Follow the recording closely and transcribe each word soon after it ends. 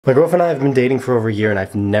My girlfriend and I have been dating for over a year and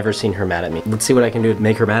I've never seen her mad at me. Let's see what I can do to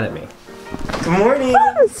make her mad at me. Good morning!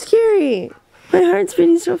 Oh, it's scary. My heart's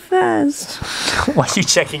beating so fast. Why are you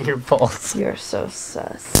checking your pulse? You're so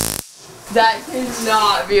sus. That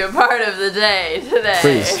cannot be a part of the day today.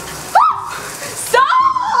 Please.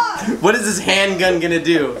 Stop! What is this handgun gonna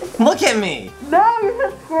do? Look at me! No, you're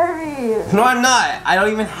so scary. No, I'm not. I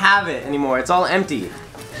don't even have it anymore. It's all empty.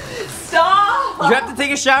 Stop! You have to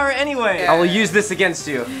take a shower anyway. I will use this against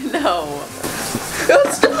you. No.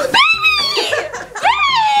 Stop. Baby!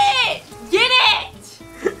 Get it!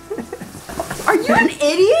 Are you an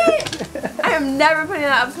idiot? I am never putting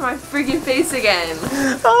that up to my freaking face again.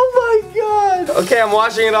 Oh my god. Okay, I'm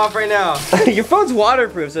washing it off right now. Your phone's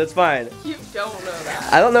waterproof, so it's fine. You don't know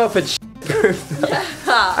that. I don't know if it's proof. Yeah.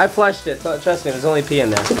 I flushed it, so trust me, there's only pee in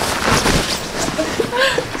there.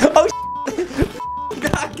 Oh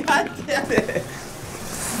God damn it.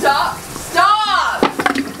 Stop! Stop!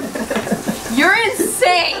 You're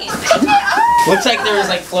insane! Looks like there was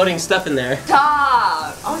like floating stuff in there.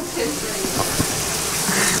 Stop! I'm kidding.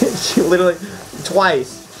 She literally,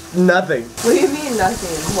 twice. Nothing. What do you mean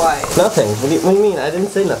nothing? Why? Nothing. What do you mean? I didn't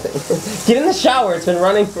say nothing. Get in the shower. It's been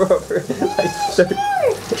running for over like 30.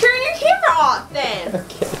 Turn your camera off then.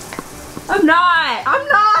 Okay. I'm not.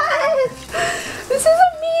 This is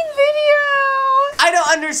a mean video. I don't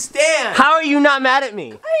understand. How are you not mad at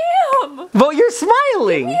me? I am. Well, you're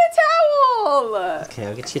smiling. Give me a towel. Okay,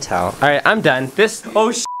 I'll get you a towel. All right, I'm done.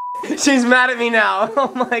 Oh she's mad at me now.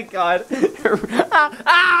 Oh my god.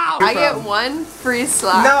 Ow! I get one free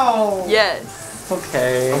slap. No. Yes.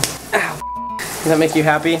 Okay. Ow. Does that make you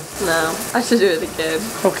happy? No. I should do it again.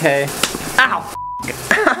 Okay. Ow.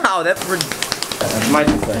 Ow. That's my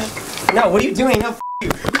toothbrush. No, what are you doing? No.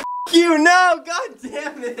 You. You. No. God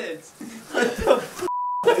damn it. What the f?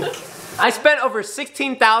 I spent over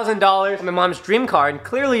 $16,000 on my mom's dream car, and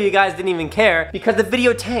clearly you guys didn't even care because the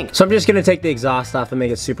video tanked. So I'm just gonna take the exhaust off and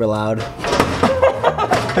make it super loud.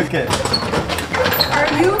 Okay. Are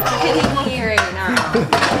you kidding me right now?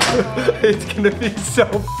 It's gonna be so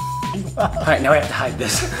Alright, now we have to hide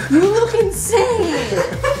this. You look insane.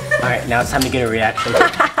 Alright, now it's time to get a reaction.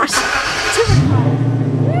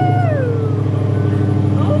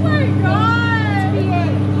 Oh my god.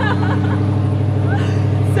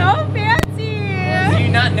 So fancy. Do you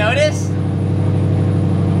not notice?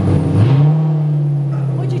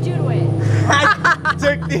 What'd you do to it? I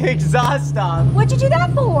took the exhaust off. What'd you do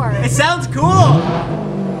that for? It sounds cool.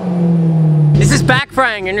 This is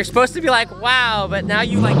backfiring and you're supposed to be like, wow, but now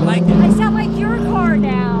you like it. I sound like your car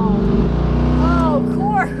now. Oh,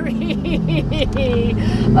 Corey.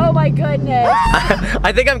 Oh my goodness.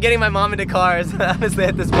 I think I'm getting my mom into cars, honestly,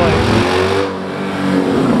 at this point.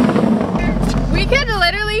 We could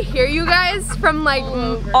literally hear you guys from like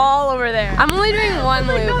all over there. I'm only doing one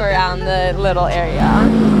loop around the little area.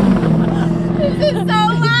 This is so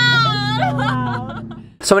loud.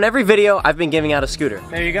 So in every video, I've been giving out a scooter.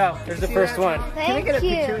 There you go. There's the first one. Thank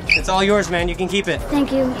you. It's all yours, man. You can keep it.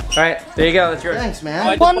 Thank you. All right, there you go. That's yours. Thanks,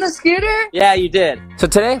 man. Won the scooter? Yeah, you did. So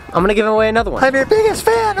today, I'm gonna give away another one. I'm your biggest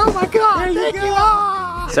fan. Oh my god. Thank you.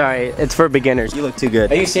 Sorry, it's for beginners. You look too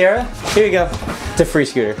good. Are you Sarah? Here you go. It's a free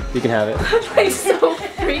scooter. You can have it. I'm so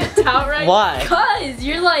freaked out right now. Why? Because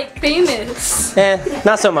you're like famous.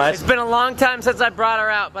 Not so much. It's been a long time since I brought her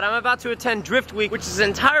out, but I'm about to attend Drift Week, which is an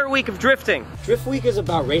entire week of drifting. Drift Week is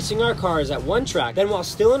about racing our cars at one track, then while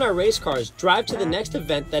still in our race cars, drive to the next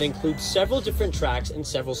event that includes several different tracks in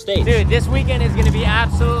several states. Dude, this weekend is gonna be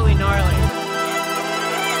absolutely gnarly.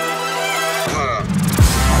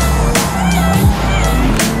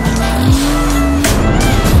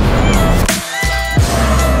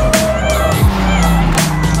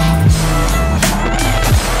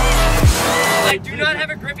 I do not have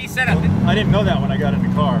a grippy setup. I didn't know that when I got in the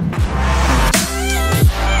car.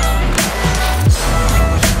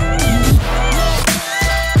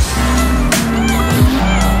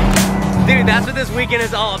 Dude, that's what this weekend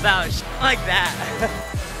is all about. Like that.